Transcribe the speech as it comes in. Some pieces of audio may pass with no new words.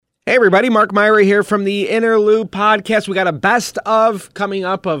Hey everybody, Mark Myra here from the Inner Loop podcast. We got a best of coming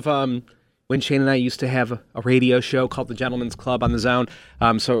up of when Shane and I used to have a radio show called The Gentleman's Club on the Zone.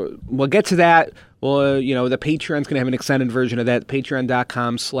 So we'll get to that. Well, the Patreon's going to have an extended version of that.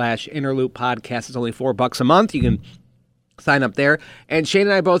 Patreon.com/Innerloop podcast. It's only $4 a month. You can sign up there. And Shane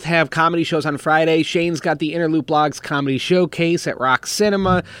and I both have comedy shows on Friday. Shane's got the Inner Loop Blogs Comedy Showcase at Rock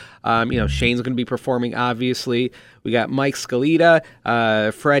Cinema. Shane's going to be performing, obviously. We got Mike Scalita,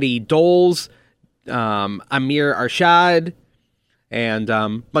 Freddie Doles, Amir Arshad, and a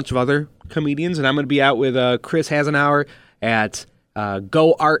bunch of other comedians. And I'm going to be out with Chris Hasenauer at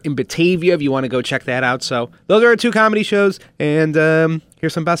Go Art in Batavia if you want to go check that out. So those are our two comedy shows. And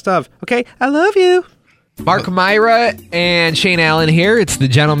here's some best of. Okay, I love you. Mark Myra and Shane Allen here. It's the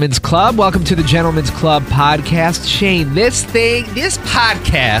Gentleman's Club. Welcome to the Gentleman's Club podcast. Shane, this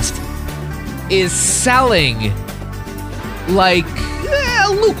podcast is selling like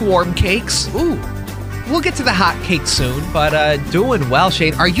lukewarm cakes. Ooh, we'll get to the hot cake soon, but doing well,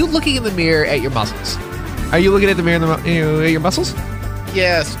 Shane. Are you looking in the mirror at your muscles? Are you looking at the mirror at your muscles?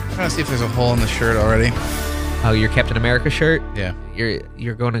 Yes. Trying to see if there's a hole in the shirt already. Oh, your Captain America shirt? Yeah.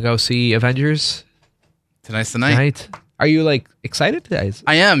 You're going to go see Avengers? Tonight's the night. Are you excited?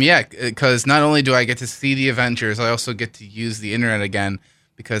 I am, yeah, because not only do I get to see the Avengers, I also get to use the internet again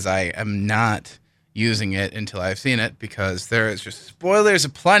because I am not using it until I've seen it because there is just spoilers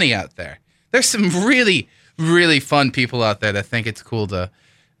aplenty out there. There's some really, really fun people out there that think it's cool to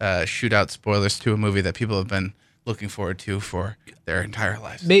shoot out spoilers to a movie that people have been looking forward to for their entire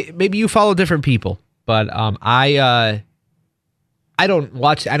lives. Maybe you follow different people, but I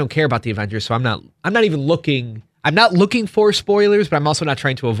don't care about the Avengers, so I'm not even looking. I'm not looking for spoilers, but I'm also not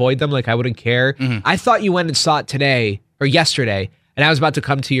trying to avoid them. I wouldn't care. Mm-hmm. I thought you went and saw it today or yesterday, and I was about to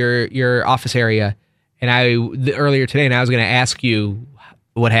come to your office area earlier today, and I was going to ask you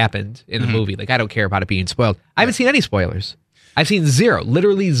what happened in the movie. I don't care about it being spoiled. I haven't seen any spoilers. I've seen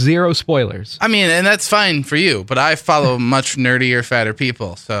literally zero spoilers. I mean, and that's fine for you, but I follow much nerdier, fatter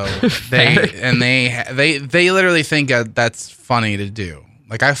people, so they literally think that's funny to do.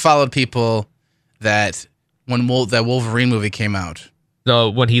 I followed people that when that Wolverine movie came out, when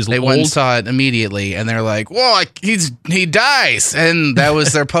they old? went and saw it immediately, and they're like, "Whoa, he dies," and that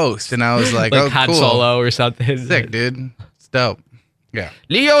was their post, and I was like, "Oh, Han cool, Solo or something." Sick, dude. It's dope. Yeah,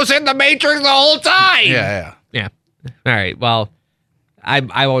 Leo's in the Matrix the whole time. Yeah. All right. Well,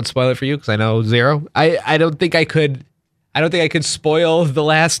 I won't spoil it for you because I know zero. I don't think I could spoil the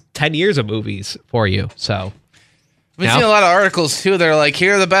last 10 years of movies for you. So we've seen a lot of articles too. They're like,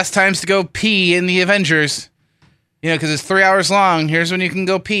 here are the best times to go pee in the Avengers. Because it's 3 hours long. Here's when you can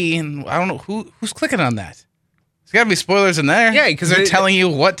go pee, and I don't know who's clicking on that. There's got to be spoilers in there. Yeah, because they're telling you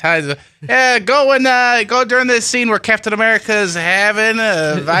what times. Yeah, go during this scene where Captain America is having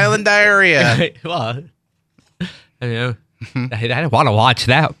a violent diarrhea. Well. I don't want to watch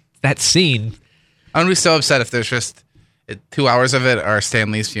that scene. I'm gonna be so upset if there's just 2 hours of it are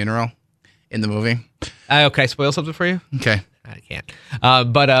Stan Lee's funeral in the movie. Okay, spoil something for you? Okay, I can't.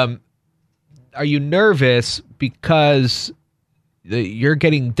 But are you nervous because you're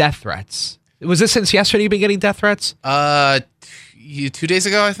getting death threats? Was this since yesterday you've been getting death threats? 2 days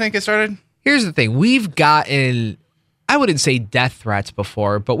ago I think it started. Here's the thing: we've gotten, I wouldn't say death threats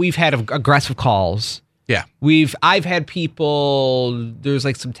before, but we've had aggressive calls. Yeah. I've had people, there's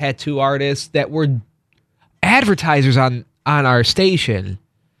some tattoo artists that were advertisers on our station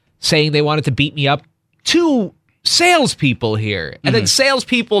saying they wanted to beat me up to salespeople here. And then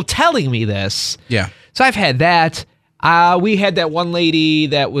salespeople telling me this. Yeah. So I've had that. We had that one lady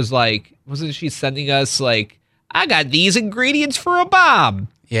that was wasn't she sending us I got these ingredients for a bomb.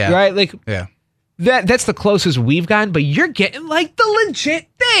 Yeah. Right? Yeah. That's the closest we've gotten, but you're getting the legit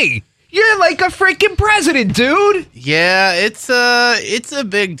thing. You're like a freaking president, dude. Yeah, it's a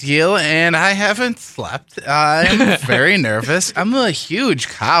big deal, and I haven't slept. I'm very nervous. I'm a huge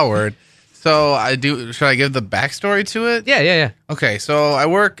coward. So should I give the backstory to it? Yeah. Okay, so I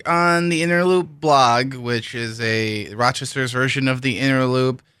work on the Inner Loop blog, which is a Rochester's version of the Inner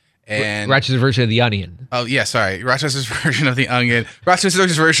Loop. And Rochester's version of the Onion. Oh, yeah, sorry. Rochester's version of the Onion.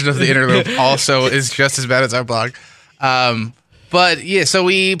 Rochester's version of the Inner Loop also is just as bad as our blog. But yeah, so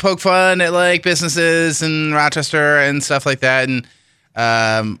we poke fun at businesses in Rochester and stuff like that. And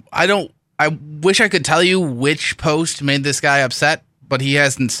I wish I could tell you which post made this guy upset, but he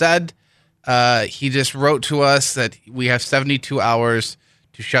hasn't said. He just wrote to us that we have 72 hours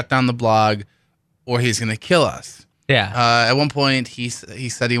to shut down the blog or he's going to kill us. Yeah. At one point, he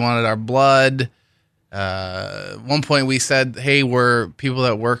said he wanted our blood. At one point, we said, hey, we're people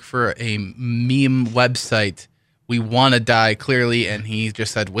that work for a meme website. we want to die clearly, and he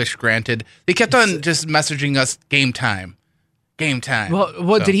just said wish granted. They kept on just messaging us game time. Well,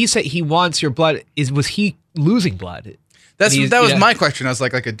 So, did he say he wants your blood? Was he losing blood? that was my question. I was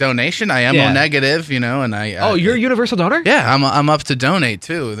like a donation. I am O negative, and I. Oh, you're a universal donor? Yeah, I'm up to donate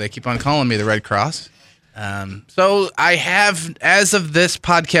too. They keep on calling me the Red Cross. So I have, as of this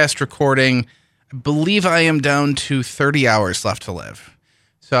podcast recording, I believe I am down to 30 hours left to live.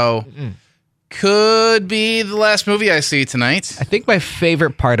 So could be the last movie I see tonight. I think my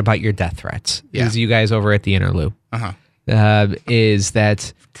favorite part about your death threats is you guys over at the Inner Loop. Is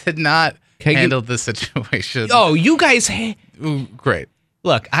that Did not handle the situation. Oh, you guys! Ooh, great.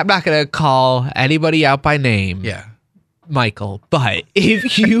 Look, I'm not going to call anybody out by name. Yeah. Michael, but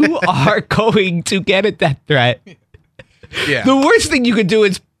if you are going to get a death threat, the worst thing you could do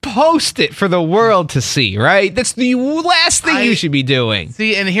is post it for the world to see, right? That's the last thing you should be doing.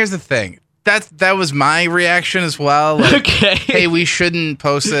 See, and here's the thing. That was my reaction as well. Like, Okay. Hey, we shouldn't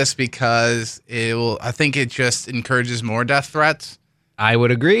post this because I think it just encourages more death threats. I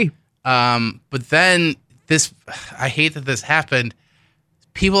would agree. But then I hate that this happened.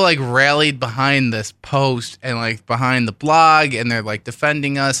 People like rallied behind this post and like behind the blog, and they're like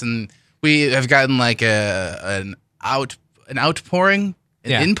defending us, and we have gotten like an outpouring,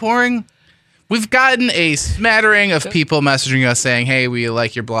 inpouring. We've gotten a smattering of people messaging us saying, "Hey, we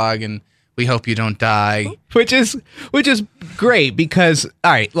like your blog and we hope you don't die," which is great because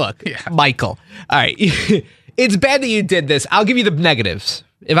all right, look, Michael, all right, it's bad that you did this. I'll give you the negatives.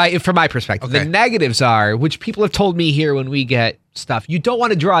 From my perspective, the negatives are, which people have told me here when we get stuff, you don't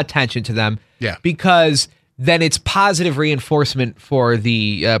want to draw attention to them, because then it's positive reinforcement for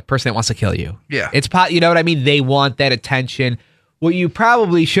the person that wants to kill you. Yeah, it's you know what I mean. They want that attention. What you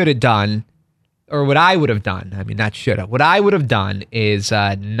probably should have done, or what I would have done, I mean, not should have. What I would have done is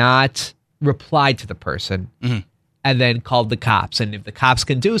not replied to the person and then called the cops. And if the cops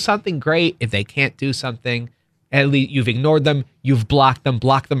can do something, great. If they can't do something, at least you've ignored them, you've blocked them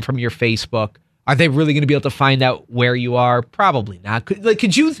from your Facebook. Are they really going to be able to find out where you are? Probably not.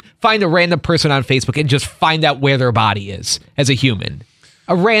 Could you find a random person on Facebook and just find out where their body is as a human?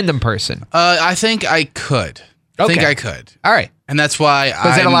 A random person. I think I could. I think I could. All right. And that's why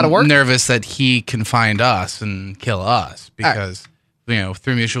I'm a lot of work? nervous that he can find us and kill us because,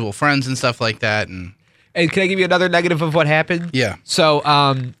 through mutual friends and stuff like that. And can I give you another negative of what happened? Yeah. So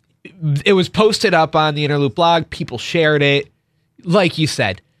it was posted up on the Inner Loop blog. People shared it. Like you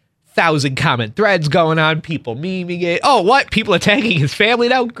said, 1,000 comment threads going on. People memeing it. Oh, what? People attacking his family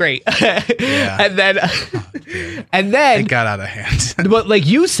now? Great. And then it got out of hand. But like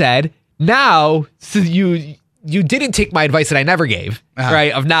you said, now so you didn't take my advice that I never gave,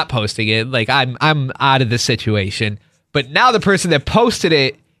 right? Of not posting it. Like I'm out of this situation. But now the person that posted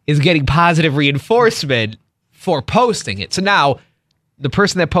it is getting positive reinforcement for posting it. So now the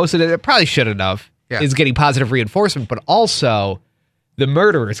person that posted it probably shouldn't have is getting positive reinforcement, but also the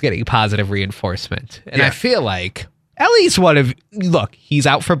murderer is getting positive reinforcement. And I feel like at least look, he's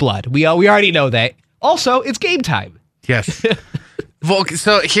out for blood. We already know that. Also, it's game time. Yes. Well,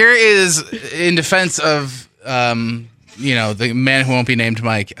 so here is in defense of the man who won't be named,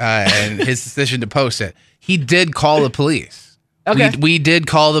 Mike, and his decision to post it. He did call the police. Okay. We did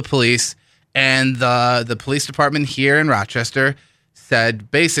call the police, and the police department here in Rochester said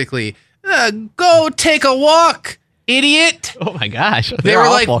basically, go take a walk, idiot. Oh my gosh. They were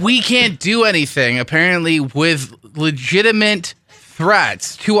awful. like, we can't do anything, apparently with legitimate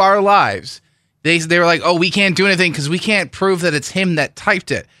threats to our lives. They were like, oh, we can't do anything because we can't prove that it's him that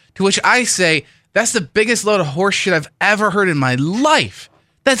typed it. To which I say, that's the biggest load of horse shit I've ever heard in my life.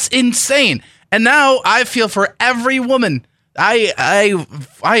 That's insane. And now I feel for every woman. I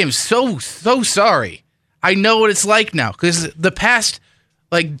am so sorry. I know what it's like now because the past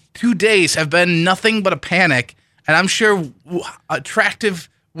 2 days have been nothing but a panic. And I'm sure attractive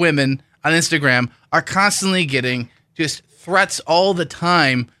women on Instagram are constantly getting just threats all the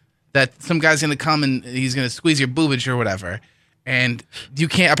time that some guy's going to come and he's going to squeeze your boobage or whatever. And you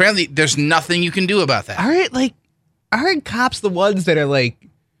can't, apparently there's nothing you can do about that. Aren't cops the ones that are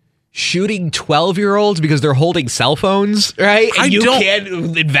shooting 12-year-olds because they're holding cell phones, right? And you can't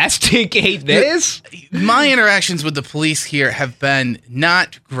investigate this? My interactions with the police here have been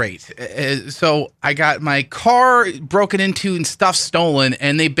not great. So I got my car broken into and stuff stolen,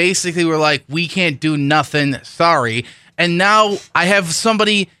 and they basically were like, we can't do nothing, sorry. And now I have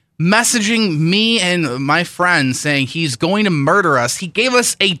somebody messaging me and my friends saying he's going to murder us. He gave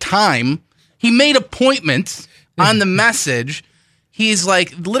us a time. He made appointments on the message. He's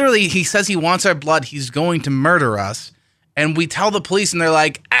literally, he says he wants our blood. He's going to murder us. and we tell the police, and they're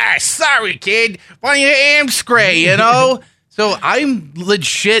like, sorry, kid, why don't you aim spray, you know? So I'm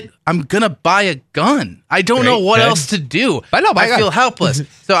legit, I'm going to buy a gun. I don't know what else to do. I feel helpless.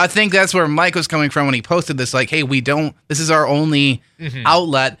 So I think that's where Mike was coming from when he posted this, like, hey, this is our only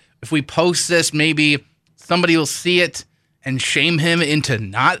outlet. If we post this, maybe somebody will see it and shame him into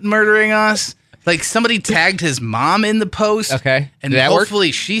not murdering us. Like, somebody tagged his mom in the post. Okay. And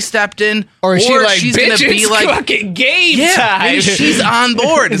hopefully she stepped in. Or is she like, she's bitch, gonna be it's like, fucking game time. Maybe she's on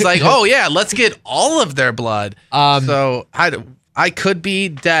board. It's like, oh, yeah, let's get all of their blood. So I could be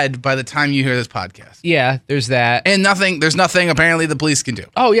dead by the time you hear this podcast. Yeah, there's that. And there's nothing apparently the police can do.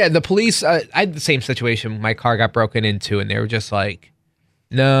 Oh, yeah, the police, I had the same situation. My car got broken into, and they were just like,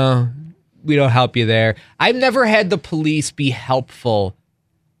 no, we don't help you there. I've never had the police be helpful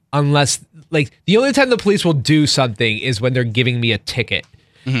unless, like, the only time the police will do something is when they're giving me a ticket.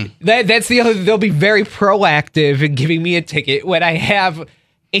 That's the only, they'll be very proactive in giving me a ticket when I have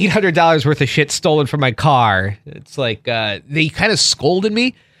 $800 worth of shit stolen from my car. It's like, they kind of scolded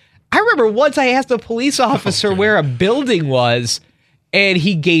me. I remember once I asked a police officer where a building was, and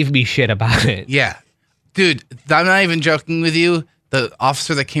he gave me shit about it. Yeah. Dude, I'm not even joking with you. The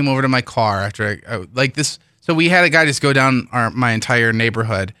officer that came over to my car after like this, so we had a guy just go down my entire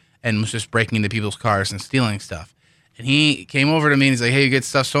neighborhood and was just breaking into people's cars and stealing stuff. And he came over to me and he's like, hey, you get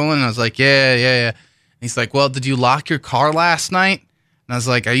stuff stolen? And I was like, yeah. And he's like, well, did you lock your car last night? And I was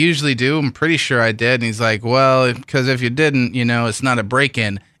like, I usually do. I'm pretty sure I did. And he's like, well, because if you didn't, it's not a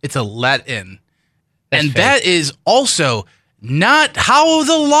break-in. It's a let-in. And that is also not how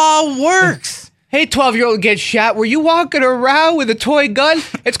the law works. Hey, 12-year-old gets shot. Were you walking around with a toy gun?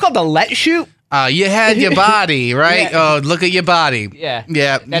 It's called a let shoot. You had your body, right? Yeah. Oh, look at your body. Yeah.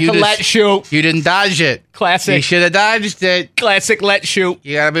 That's a let shoot. You didn't dodge it. Classic. You should have dodged it. Classic let shoot.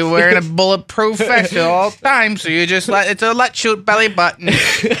 You gotta be wearing a bulletproof vest at all times, so you just it's a let shoot belly button.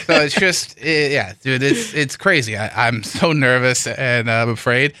 So it's just, dude, it's crazy. I'm so nervous and I'm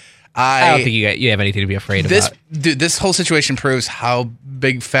afraid. I don't think you have anything to be afraid about. Dude, this whole situation proves how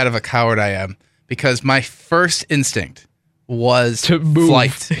big fat of a coward I am, because my first instinct was to move.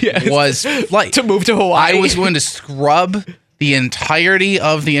 Flight. Yes. Was flight. To move to Hawaii. I was going to scrub the entirety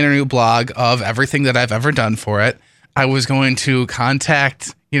of the interview blog of everything that I've ever done for it. I was going to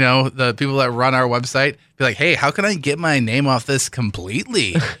contact, the people that run our website, be like, hey, how can I get my name off this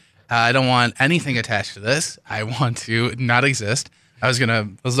completely? I don't want anything attached to this. I want to not exist. I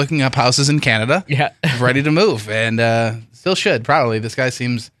was looking up houses in Canada. Yeah. Ready to move, and still should, probably. This guy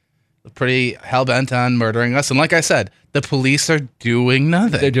seems pretty hell-bent on murdering us. And like I said, the police are doing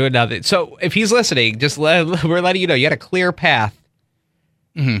nothing. They're doing nothing. So if he's listening, we're letting you know you had a clear path.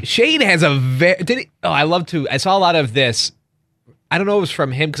 Mm-hmm. Shane has a I saw a lot of this. I don't know if it was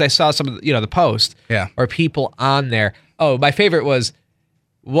from him because I saw some of the post. Yeah. Or people on there. Oh, my favorite was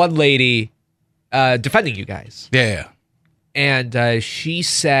one lady defending you guys. Yeah. And she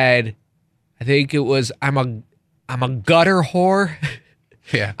said, I think it was, I'm a gutter whore.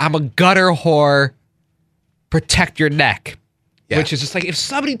 Yeah. I'm a gutter whore. Protect your neck. Yeah. Which is just like, if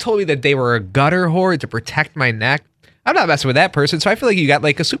somebody told me that they were a gutter whore to protect my neck, I'm not messing with that person. So I feel like you got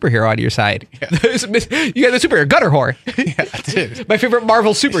like a superhero on your side. Yeah. You got a superhero, gutter whore. Yeah, dude. My favorite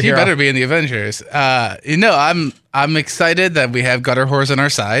Marvel superhero. She better be in the Avengers. I'm excited that we have gutter whores on our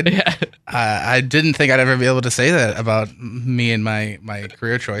side. Yeah. I didn't think I'd ever be able to say that about me and my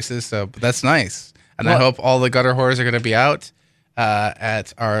career choices. So that's nice. And I hope all the gutter whores are going to be out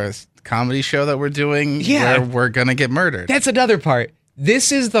at our comedy show that we're doing, where we're going to get murdered. That's another part.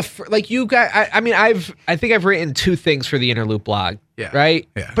 This is you guys. I think I've written 2 things for the Interloop blog. Yeah. Right.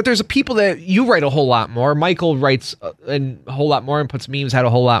 Yeah. But there's people that you write a whole lot more. Michael writes a whole lot more and puts memes out a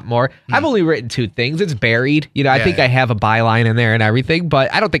whole lot more. I've only written 2 things. It's buried. I think I have a byline in there and everything,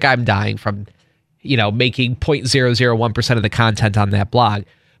 but I don't think I'm dying from, making 0.001% of the content on that blog.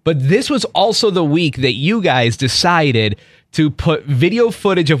 But this was also the week that you guys decided to put video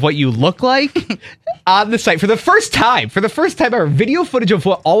footage of what you look like on the site for the first time ever. Video footage of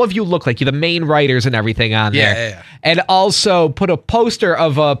what all of you look like, you the main writers and everything on there. Yeah. And also put a poster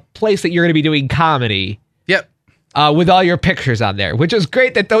of a place that you're going to be doing comedy. Yep. With all your pictures on there, which is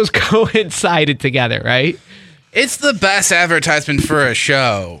great that those coincided together, right? It's the best advertisement for a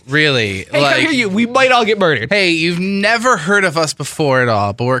show, really. Hey, we might all get murdered. Hey, you've never heard of us before at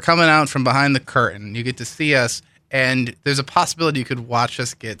all, but we're coming out from behind the curtain. You get to see us, and there's a possibility you could watch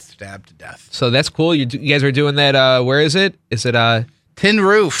us get stabbed to death. So that's cool. You guys are doing that. Where is it? Is it Tin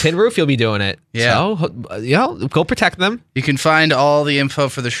Roof? Tin Roof, you'll be doing it. Yeah. So, go protect them. You can find all the info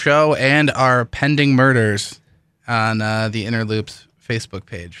for the show and our pending murders on the Interloop's Facebook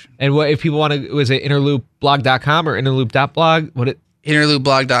page. And what if people want to? Was it interloopblog.com or interloop.blog?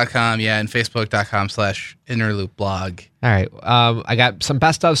 Interloopblog.com, yeah, and facebook.com/interloopblog. All right. I got some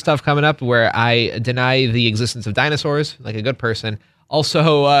best of stuff coming up where I deny the existence of dinosaurs, like a good person.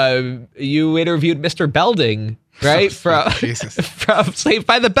 Also, you interviewed Mr. Belding, right? from Saved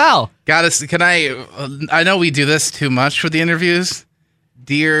by the Bell. I know we do this too much with the interviews.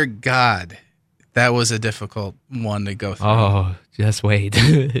 Dear God, that was a difficult one to go through. Oh, just wait.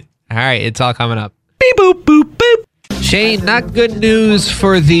 All right, it's all coming up. Beep, boop, boop, boop. Shane, not good news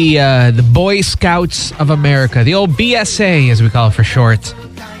for the Boy Scouts of America, the old BSA, as we call it for short.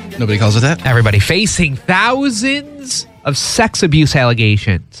 Nobody calls it that. Everybody facing thousands of sex abuse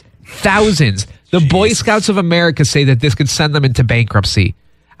allegations. Thousands. The Boy Scouts of America say that this could send them into bankruptcy.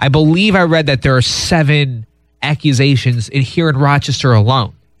 I believe I read that there are 7 accusations here in Rochester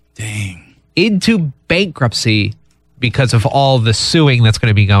alone. Dang. Into bankruptcy because of all the suing that's going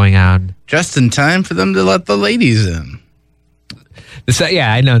to be going on. Just in time for them to let the ladies in.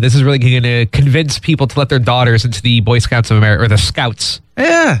 Yeah, I know. This is really going to convince people to let their daughters into the Boy Scouts of America, or the Scouts.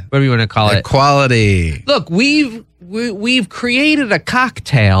 Yeah. Whatever you want to call it. Equality. Look, we've created a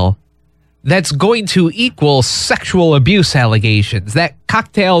cocktail that's going to equal sexual abuse allegations. That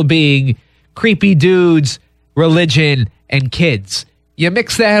cocktail being creepy dudes, religion, and kids. You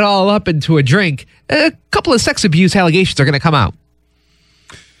mix that all up into a drink, a couple of sex abuse allegations are going to come out.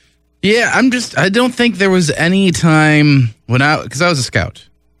 Yeah, I don't think there was any time because I was a scout,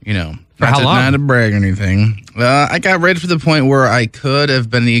 For how long? Not to brag or anything. I got right to the point where I could have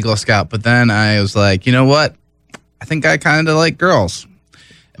been an Eagle Scout, but then I was like, you know what? I think I kind of like girls.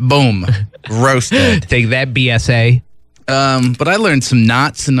 Boom. Roasted. Take that, BSA. But I learned some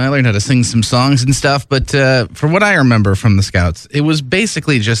knots and I learned how to sing some songs and stuff. But from what I remember from the Scouts, it was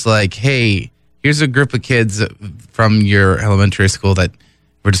basically just like, hey, here's a group of kids from your elementary school that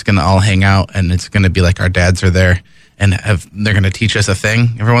we're just going to all hang out, and it's going to be like our dads are there, and they're going to teach us a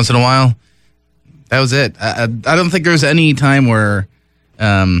thing every once in a while. That was it. I don't think there was any time where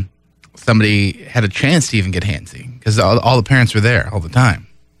somebody had a chance to even get handsy, because all the parents were there all the time.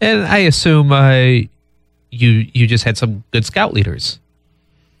 And I assume you just had some good scout leaders.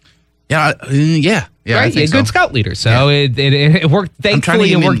 Yeah. Right? I think so. Good scout leaders. So it worked.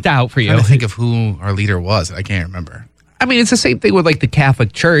 Thankfully, it worked out for you. I'm trying to think of who our leader was. I can't remember. I mean, it's the same thing with like the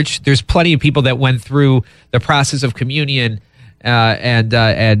Catholic Church. There's plenty of people that went through the process of communion and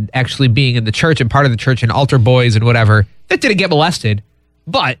actually being in the church and part of the church and altar boys and whatever that didn't get molested.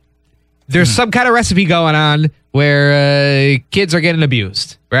 But there's some kind of recipe going on where kids are getting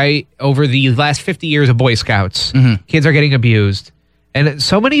abused, right? Over the last 50 years of Boy Scouts, kids are getting abused. And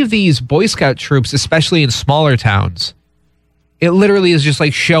so many of these Boy Scout troops, especially in smaller towns, it literally is just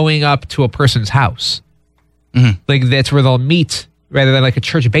like showing up to a person's house. Like that's where they'll meet rather than like a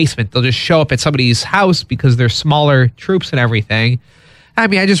church basement. They'll just show up at somebody's house because they're smaller troops and everything. I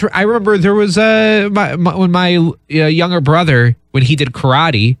mean, I remember there was when my younger brother, when he did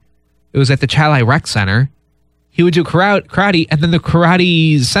karate, it was at the Chilai Rec Center. He would do karate, and then the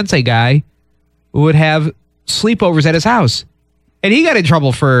karate sensei guy would have sleepovers at his house. And he got in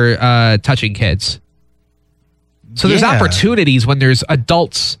trouble for touching kids. So there's opportunities when there's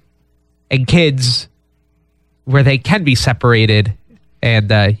adults and kids where they can be separated and,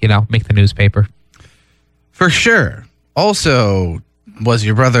 make the newspaper. For sure. Also, was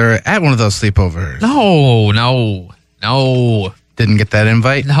your brother at one of those sleepovers? No. Didn't get that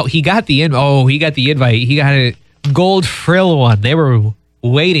invite? No, he got the invite. He got a gold frill one. They were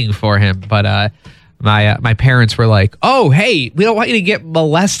waiting for him, but my parents were like, "Oh, hey, we don't want you to get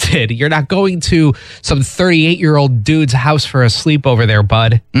molested. You're not going to some 38-year-old dude's house for a sleepover there,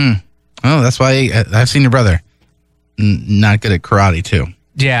 bud." Oh, that's why I've seen your brother. Not good at karate too.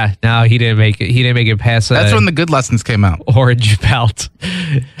 Yeah, no, he didn't make it. He didn't make it past. That's when the good lessons came out. Orange belt.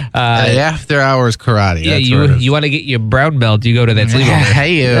 After hours karate. Yeah, you want to get your brown belt, you go to that sleepover.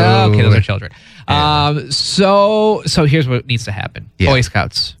 Hey, okay, those are children. Yeah. So here's what needs to happen. Yeah. Boy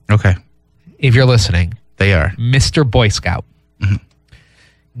Scouts. Okay. If you're listening, they are. Mr. Boy Scout.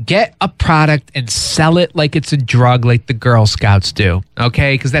 Get a product and sell it like it's a drug, like the Girl Scouts do.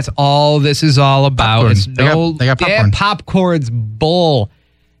 Okay, because that's all this is all about. Popcorn. It's they got popcorn. Yeah, popcorn's bull.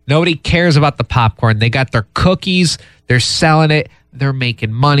 Nobody cares about the popcorn. They got their cookies. They're selling it. They're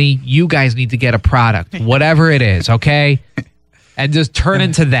making money. You guys need to get a product, whatever it is. Okay, and just turn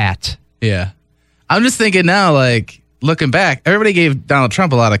into that. Yeah, I'm just thinking now, like looking back, everybody gave Donald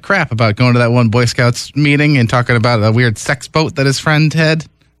Trump a lot of crap about going to that one Boy Scouts meeting and talking about a weird sex boat that his friend had.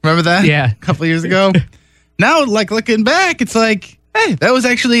 Remember that? Yeah. A couple of years ago. Now, like looking back, it's like, hey, that was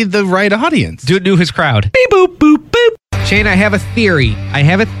actually the right audience. Dude knew his crowd. Beep, boop, boop, boop. Shane, I have a theory.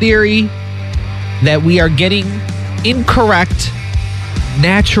 That we are getting incorrect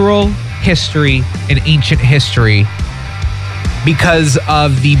natural history and ancient history because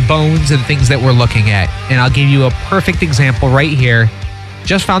of the bones and things that we're looking at. And I'll give you a perfect example right here.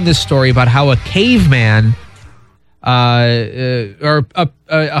 Just found this story about how a caveman or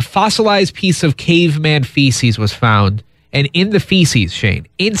a fossilized piece of caveman feces was found. And in the feces, Shane,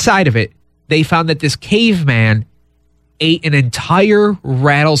 inside of it, they found that this caveman ate an entire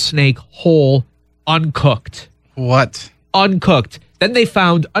rattlesnake whole, uncooked. What? Uncooked. Then they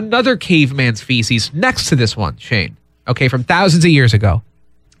found another caveman's feces next to this one, Shane. Okay, from thousands of years ago.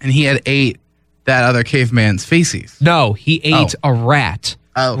 And he had ate that other caveman's feces. No, he ate a rat.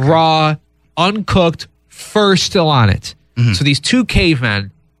 Oh, okay. Raw, uncooked, fur still on it. Mm-hmm. So these two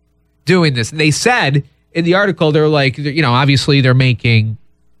cavemen doing this. They said in the article, they're like, you know, obviously they're making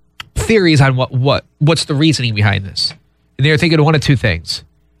theories on what's the reasoning behind this. And they're thinking one of two things.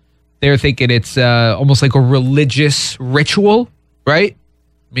 They're thinking it's almost like a religious ritual, right?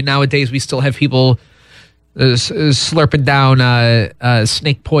 I mean, nowadays we still have people slurping down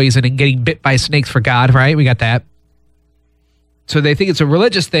snake poison and getting bit by snakes for God, right? We got that. So they think it's a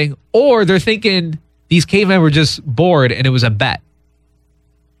religious thing, or they're thinking these cavemen were just bored and it was a bet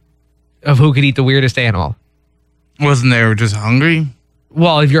of who could eat the weirdest animal. Wasn't they just hungry?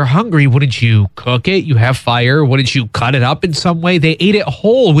 Well, if you're hungry, wouldn't you cook it? You have fire. Wouldn't you cut it up in some way? They ate it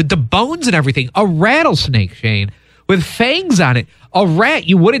whole with the bones and everything. A rattlesnake, Shane, with fangs on it. A rat,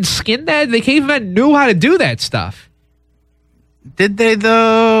 you wouldn't skin that? The cavemen knew how to do that stuff. Did they,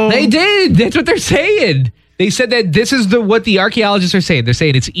 though? They did. That's what they're saying. They said that this is what the archaeologists are saying. They're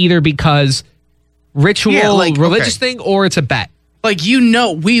saying it's either because ritual, religious thing, or it's a bet. Like, you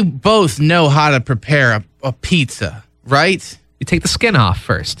know, we both know how to prepare a pizza, right? You take the skin off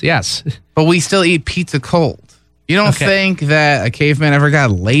first, yes. But we still eat pizza cold. You don't think that a caveman ever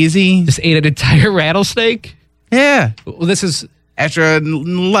got lazy? Just ate an entire rattlesnake? Yeah. Well, this is... After a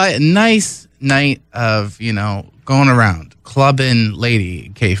nice night of, you know, going around, clubbing lady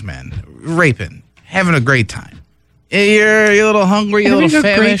cavemen, raping, having a great time. You're a little hungry, a little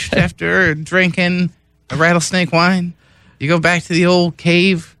famished after drinking a rattlesnake wine. You go back to the old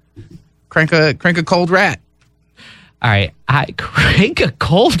cave, crank a cold rat. All right, I crank a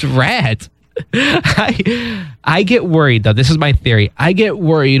cold rat. I get worried, though. This is my theory. I get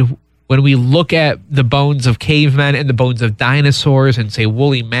worried when we look at the bones of cavemen and the bones of dinosaurs and, say,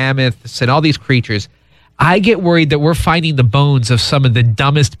 woolly mammoths and all these creatures. I get worried that we're finding the bones of some of the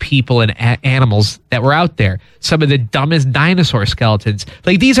dumbest people and animals that were out there. Some of the dumbest dinosaur skeletons.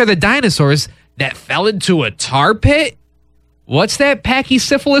 Like, these are the dinosaurs that fell into a tar pit? What's that,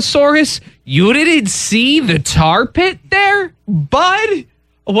 Pachycephalosaurus? You didn't see the tar pit there, bud?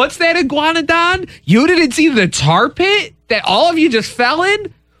 What's that, Iguanodon? You didn't see the tar pit that all of you just fell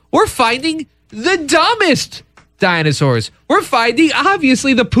in? We're finding the dumbest dinosaurs. We're finding,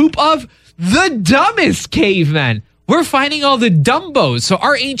 obviously, the poop of the dumbest cavemen. We're finding all the dumbos. So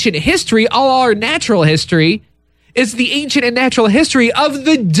our ancient history, all our natural history, is the ancient and natural history of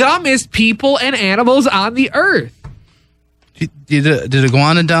the dumbest people and animals on the earth. Did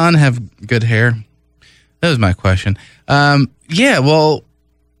Iguanodon have good hair? That was my question. Yeah, well,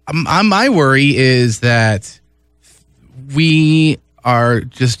 my worry is that we're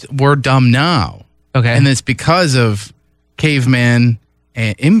dumb now. Okay. And it's because of caveman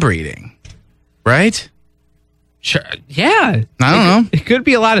inbreeding, right? Sure. Yeah. I don't know. It could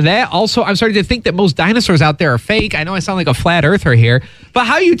be a lot of that. Also, I'm starting to think that most dinosaurs out there are fake. I know I sound like a flat earther here, but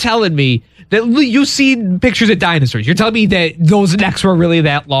how are you telling me that you've seen pictures of dinosaurs? You're telling me that those necks were really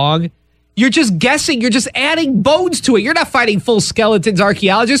that long? You're just guessing. You're just adding bones to it. You're not finding full skeletons,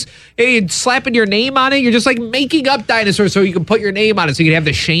 archaeologists. And slapping your name on it. You're just like making up dinosaurs so you can put your name on it so you can have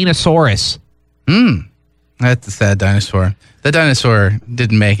the Shaneosaurus. That's a sad dinosaur. That dinosaur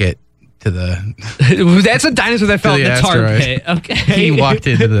didn't make it to the... That's a dinosaur that fell in the tar pit. Okay. He walked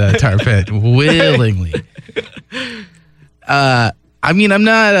into the tar pit willingly. I mean, I'm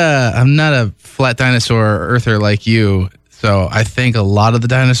not a flat dinosaur earther like you, so I think a lot of the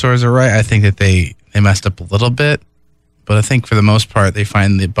dinosaurs are right. I think that they messed up a little bit, but I think for the most part they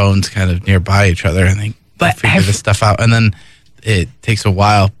find the bones kind of nearby each other and they figure this stuff out, and then it takes a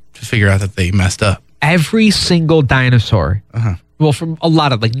while to figure out that they messed up. Every single dinosaur, well, from a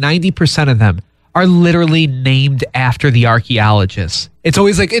lot of, like 90% of them, are literally named after the archaeologists. It's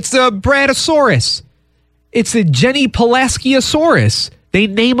always like, it's the Bradosaurus. It's the Genipalaschiasaurus. They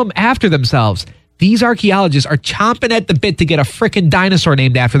name them after themselves. These archaeologists are chomping at the bit to get a frickin' dinosaur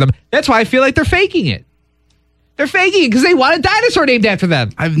named after them. That's why I feel like they're faking it. They're faking it because they want a dinosaur named after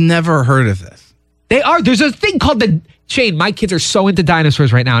them. I've never heard of this. They are. There's a thing called the Shane, my kids are so into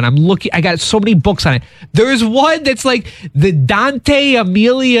dinosaurs right now, and I got so many books on it. There's one that's like the Dante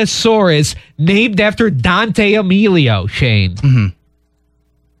Emiliosaurus, named after Dante Emilio, Shane.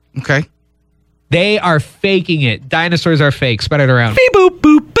 Mm-hmm. Okay. They are faking it. Dinosaurs are fake. Spread it around. Beep, boop,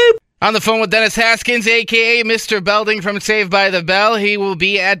 boop, boop. On the phone with Dennis Haskins, a.k.a. Mr. Belding from Saved by the Bell. He will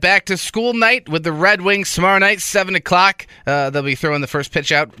be at back-to-school night with the Red Wings tomorrow night, 7 o'clock. They'll be throwing the first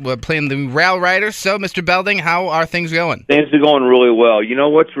pitch out, playing the Rail Riders. So, Mr. Belding, how are things going? Things are going really well. You know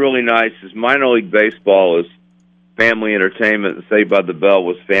what's really nice is minor league baseball is family entertainment, and Saved by the Bell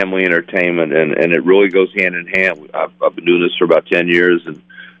was family entertainment, and it really goes hand in hand. I've been doing this for about 10 years, and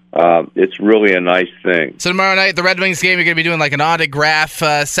it's really a nice thing. So tomorrow night, the Red Wings game, you're going to be doing like an autograph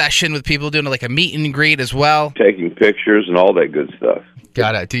session with people, doing like a meet and greet as well. Taking pictures and all that good stuff.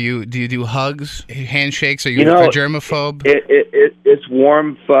 Got it. Do you do hugs, handshakes? Are you a germaphobe? It's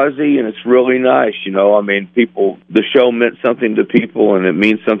warm, fuzzy, and it's really nice. I mean, the show meant something to people, and it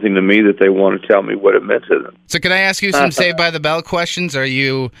means something to me that they want to tell me what it meant to them. So can I ask you some Saved by the Bell questions? Are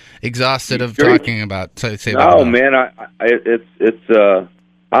you exhausted of talking about Saved by the Bell? No, man,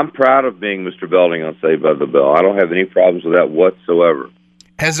 I'm proud of being Mr. Belding on Saved by the Bell. I don't have any problems with that whatsoever.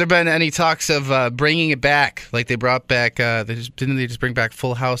 Has there been any talks of bringing it back? Like they brought back, didn't they just bring back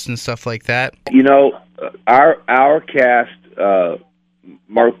Full House and stuff like that? Our cast,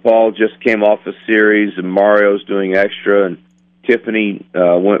 Mark Paul just came off a series, and Mario's doing extra, and Tiffany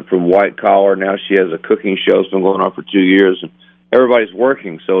went from White Collar. Now she has a cooking show. It's been going on for 2 years, and everybody's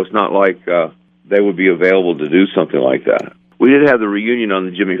working, so it's not like they would be available to do something like that. We did have the reunion on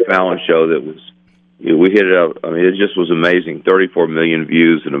the Jimmy Fallon show that was, we hit it out. I mean, it just was amazing. 34 million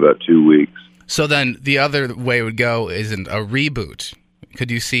views in about 2 weeks. So then the other way it would go isn't a reboot.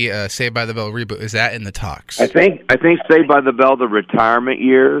 Could you see a Saved by the Bell reboot? Is that in the talks? I think Saved by the Bell, the retirement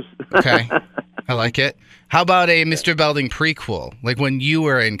years. Okay. I like it. How about a Mr. Belding prequel? Like when you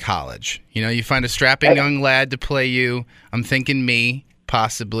were in college. You find a strapping young lad to play you. I'm thinking me,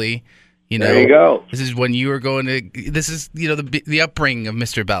 possibly. There you go. This is when you were going to. This is the upbringing of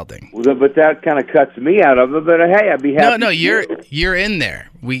Mr. Belding. Well, but that kind of cuts me out of it. But hey, I'd be happy. No, you're in there.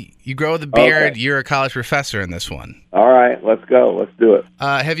 You grow the beard. Okay. You're a college professor in this one. All right, let's go. Let's do it.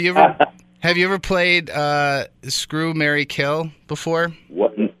 Have you ever played Screw, Marry, Kill before?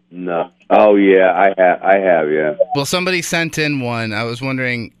 What? No. Oh yeah, I have. Yeah. Well, somebody sent in one. I was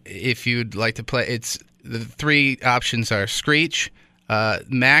wondering if you'd like to play. It's the three options are Screech,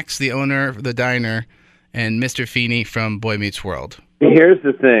 Max, the owner of the diner, and Mr. Feeney from Boy Meets World. Here's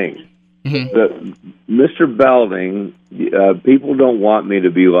the thing. Mm-hmm. Mr. Belding, people don't want me to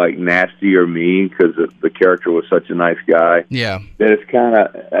be like nasty or mean because the character was such a nice guy. Yeah. That it's kind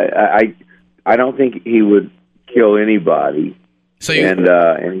of, I don't think he would kill anybody. So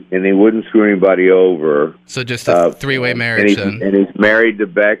and he wouldn't screw anybody over. So just a three-way marriage then. And he's married to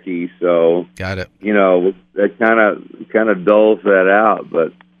Becky, so got it. That kind of dulls that out.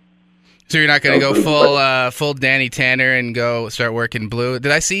 But so you're not going to go full Danny Tanner and go start working Blue?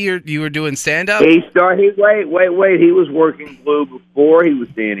 Did I see you were doing stand-up? Wait. He was working Blue before he was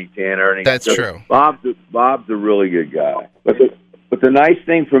Danny Tanner. And that's true. Bob's a really good guy. But the nice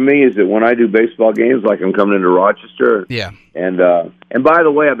thing for me is that when I do baseball games, like I'm coming into Rochester, yeah. And by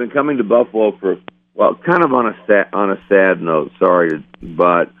the way, I've been coming to Buffalo for kind of on a sad note. Sorry,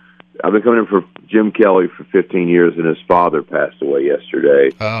 but I've been coming in for Jim Kelly for 15 years, and his father passed away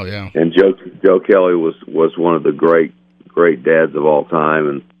yesterday. Oh yeah. And Joe Kelly was one of the great dads of all time,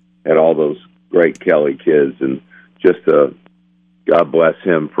 and had all those great Kelly kids, and just God bless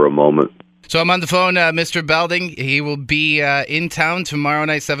him for a moment. So I'm on the phone, Mr. Belding. He will be in town tomorrow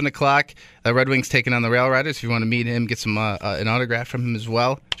night, 7 o'clock. Red Wings taking on the Rail Riders. If you want to meet him, get some an autograph from him as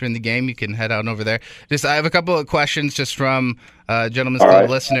well during the game, you can head out over there. I have a couple of questions just from Gentlemen's Club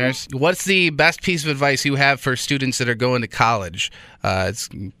listeners. What's the best piece of advice you have for students that are going to college? It's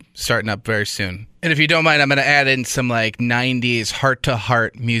starting up very soon. And if you don't mind, I'm going to add in some like 90s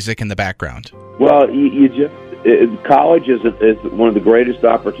heart-to-heart music in the background. Well, college is one of the greatest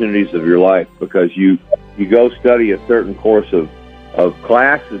opportunities of your life because you go study a certain course of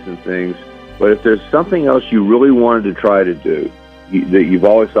classes and things, but if there's something else you really wanted to try to do, that you've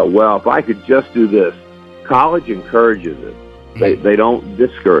always thought, well, if I could just do this, college encourages it. They don't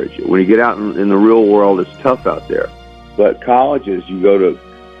discourage it. When you get out in the real world, it's tough out there. But colleges, you go to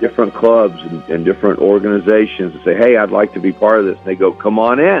different clubs and different organizations and say, hey, I'd like to be part of this. And they go, come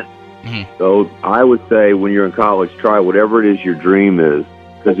on in. Mm-hmm. So I would say when you're in college, try whatever it is your dream is,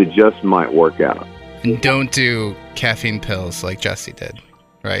 because it just might work out. And don't do caffeine pills like Jesse did.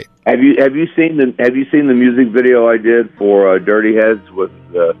 Right. Have you seen the music video I did for Dirty Heads with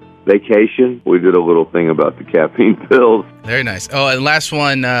Vacation? We did a little thing about the caffeine pills. Very nice. Oh, and last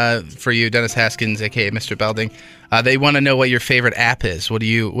one for you, Dennis Haskins, aka Mr. Belding. They want to know what your favorite app is. What are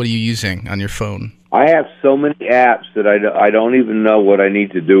you using on your phone? I have so many apps that I don't even know what I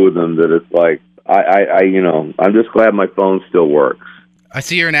need to do with them. That it's like I'm just glad my phone still works. I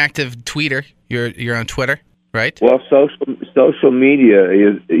see you're an active tweeter. You're on Twitter, right? Well, social media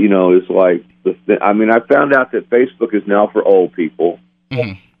is like I found out that Facebook is now for old people,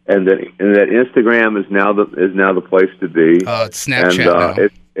 Mm-hmm. and that Instagram is now the place to be. Oh, it's Snapchat and, now.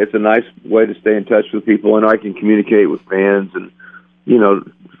 It's a nice way to stay in touch with people, and I can communicate with fans. And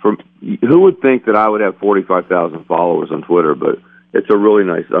who would think that I would have 45,000 followers on Twitter? But it's a really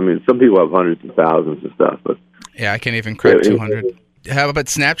nice. I mean, some people have hundreds of thousands and stuff, but yeah, I can't even crack 200. How about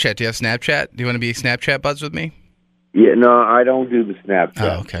Snapchat? Do you have Snapchat? Do you want to be Snapchat buds with me? Yeah, no, I don't do the Snapchat.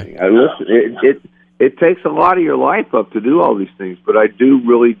 Oh, okay. Thing. It takes a lot of your life up to do all these things, but I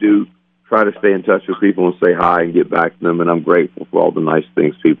really do try to stay in touch with people and say hi and get back to them, and I'm grateful for all the nice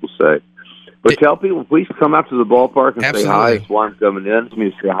things people say. But tell people, please come out to the ballpark and Absolutely. say hi. That's why I'm coming in. It's me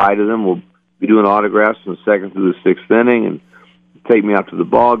to say hi to them. We'll be doing autographs from the second through the sixth inning, and take me out to the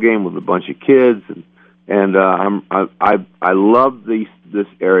ball game with a bunch of kids. And I love this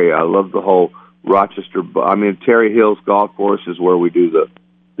area. I love the whole Rochester. Terry Hills Golf Course is where we do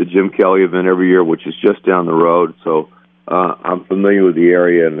the Jim Kelly event every year, which is just down the road. So I'm familiar with the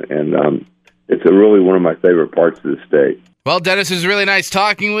area, and it's really one of my favorite parts of the state. Well, Dennis, it was really nice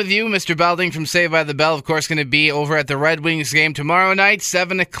talking with you. Mr. Belding from Saved by the Bell, of course, going to be over at the Red Wings game tomorrow night,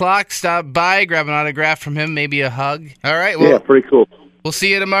 7 o'clock. Stop by, grab an autograph from him, maybe a hug. All right, well, yeah, pretty cool. We'll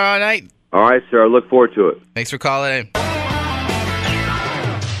see you tomorrow night. All right, sir. I look forward to it. Thanks for calling in.